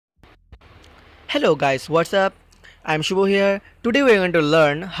Hello guys, what's up? I'm Shubho here. Today we're going to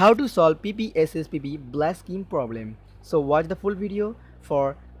learn how to solve PPSSPP black screen problem. So watch the full video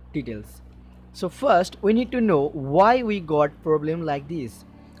for details. So first we need to know why we got problem like this.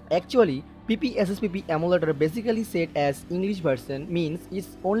 Actually PPSSPP emulator basically set as English version means it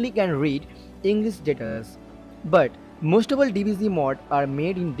only can read English data. But most of all DBZ mod are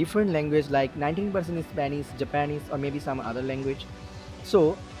made in different language like 19% is Spanish, Japanese or maybe some other language.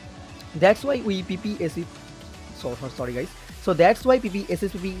 So that's why we PPSC sorry guys, so that's why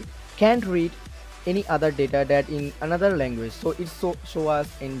PPSSPP can't read any other data that in another language, so it show us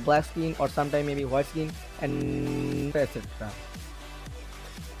in black screen or sometime maybe white screen and etc.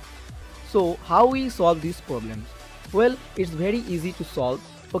 So how we solve these problems? Well, it's very easy to solve.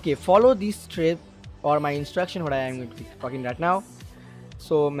 Okay, follow this step or my instruction what I am going to be talking right now.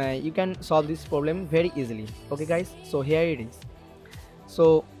 So you can solve this problem very easily. Okay guys, so here it is.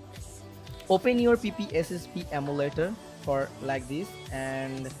 So open your PPSSP emulator for like this,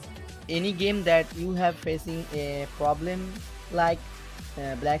 and any game that you have facing a problem like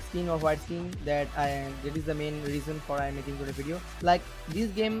black screen or white screen, that is the main reason for I am making the video. Like this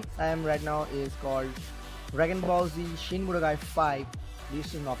game I am right now is called Dragon Ball Z Shinbudokai 5. This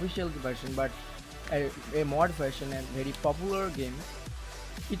is an official version but a mod version and very popular game.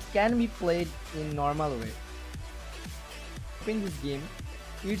 It can be played in normal way. Open this game,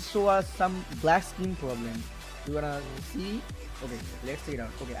 it shows us some black screen problem. You wanna see? Okay, let's see it out.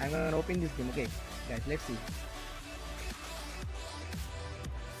 Okay, I'm gonna open this game. Okay guys, let's see.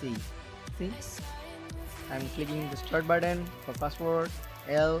 See, I'm clicking the start button for password,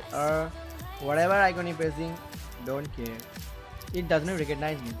 L, R, whatever icon you're pressing, don't care, it does not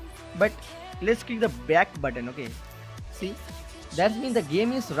recognize me. But let's click the back button. Okay, see, that means the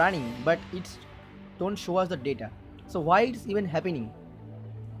game is running but it's don't show us the data. So why it's even happening?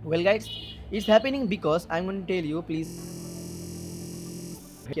 Well guys, it's happening because I'm going to tell you, please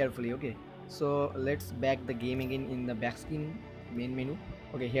carefully. Okay, so let's back the game again in the back screen main menu.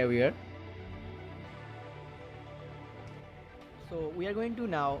 Okay, here we are. So we are going to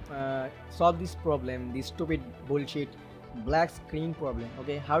now solve this problem, this stupid bullshit black screen problem.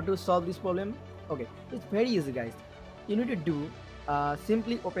 Okay, how to solve this problem? Okay, it's very easy guys. You need to do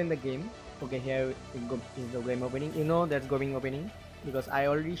simply open the game. Okay, here is the game opening. You know that's game opening because I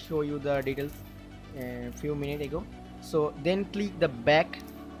already show you the details a few minutes ago. So then click the back,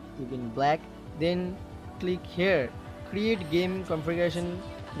 you can black, then click here create game configuration,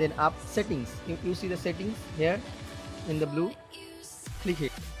 then up settings. You see the settings here in the blue, click here.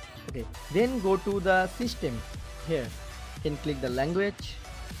 Okay, then go to the system here, then click the language.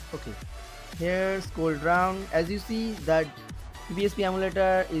 Okay, here scroll down. As you see that PPSP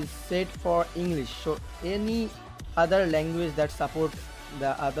emulator is set for English, so any other language that support the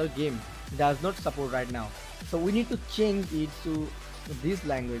other game does not support right now, so we need to change it to this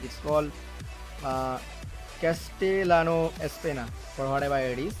language. It's called Castellano Espana for whatever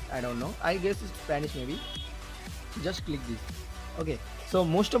it is, I don't know, I guess it's Spanish maybe. Just click this. Okay, so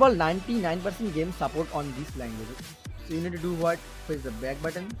most of all 99% games support on this language. So you need to do what? Press the back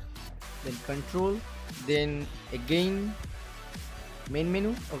button, then control, then again main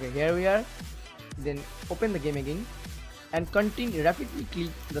menu. Okay, here we are, then open the game again and continue, rapidly click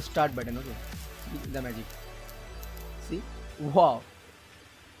the start button. Okay, click the magic. See, wow,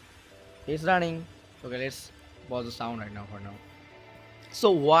 it's running. Okay, let's pause the sound right now for now.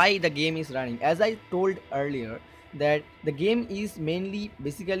 So why the game is running? As I told earlier that the game is mainly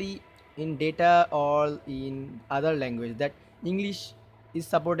basically in data or in other language, that English is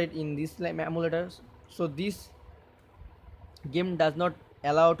supported in this emulators, so this game does not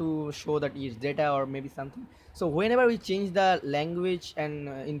allow to show that it's data or maybe something. So whenever we change the language and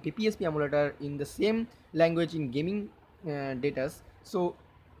in PPSP emulator in the same language in gaming data, so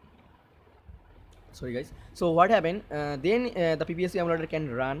sorry guys, so what happened, then the PPSP emulator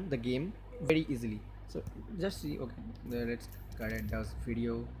can run the game very easily. So just see. Okay, let's cut it this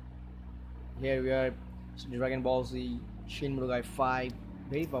video. Here we are, Dragon Ball Z Shinbudokai 5,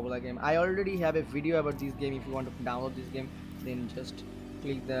 very popular game. I already have a video about this game. If you want to download this game, then just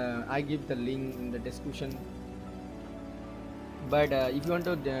click the, I give the link in the description. But if you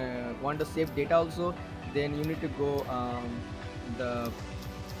want to save data also, then you need to go the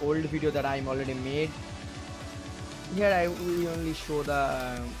old video that I'm already made. Here I will only show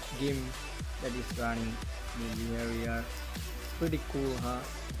the game that is running. Maybe here we are. It's pretty cool, huh?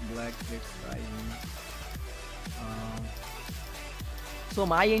 Black, let's try so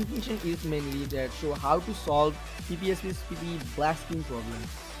my intention is mainly that show how to solve PPSSPP black screen problem.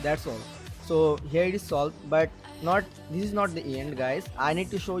 That's all. So here it is solved, but not, this is not the end guys. I need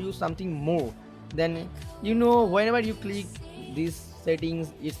to show you something more. then you know whenever you click these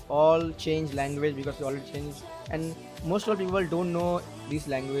settings, it's all change language because you already changed, and most of people don't know this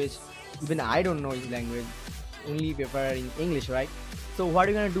language. Even I don't know this language, only paper in English, right? So what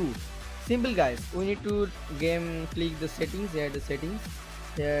are you gonna do? Simple guys, we need to click the settings. Here the settings,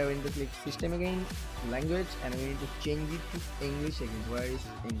 here we need to click system again, language, and we need to change it to English again. Where is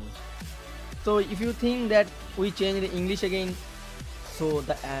English? So if you think that we change the English again, so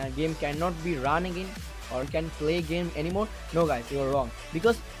the game cannot be run again or can play game anymore, no guys, you are wrong,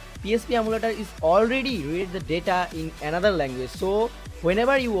 because PSP emulator is already read the data in another language. So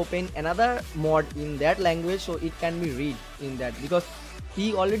whenever you open another mod in that language, so it can be read in that, because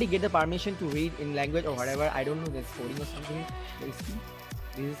he already get the permission to read in language or whatever. I don't know, there's coding or something. Let's see.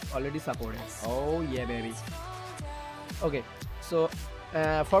 This is already supported. Oh yeah baby. Okay, so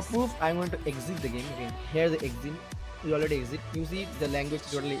for proof I'm going to exit the game again. Here the exit, you already exit. You see the language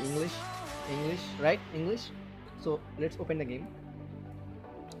is totally English, right? English. So let's open the game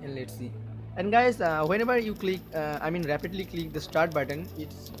and let's see. And guys, whenever you click rapidly click the start button,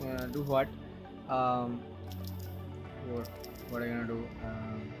 it's do what what are you gonna do?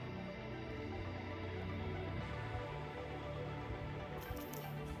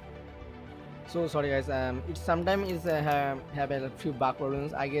 So sorry guys, it sometimes is have a few bug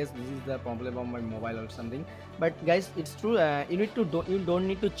problems. I guess this is the problem of my mobile or something. But guys, it's true. You don't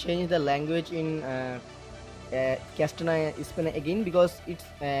need to change the language in Castana Hispana again, because it's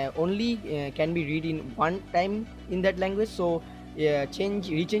only can be read in one time in that language. So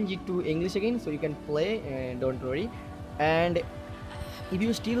rechange it to English again, so you can play. Don't worry. And if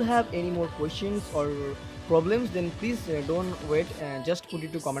you still have any more questions or problems, then please don't wait, just put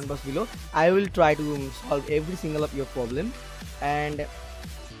it to comment box below. I will try to solve every single of your problem. And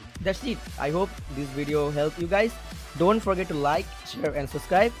that's it. I hope this video helped you guys. Don't forget to like, share and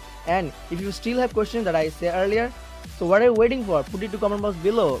subscribe. And if you still have questions that I said earlier, so what are you waiting for? Put it to comment box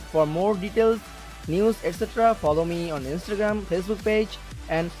below. For more details, news, etc., follow me on Instagram, Facebook page,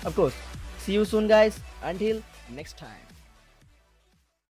 and of course see you soon guys. Until next time.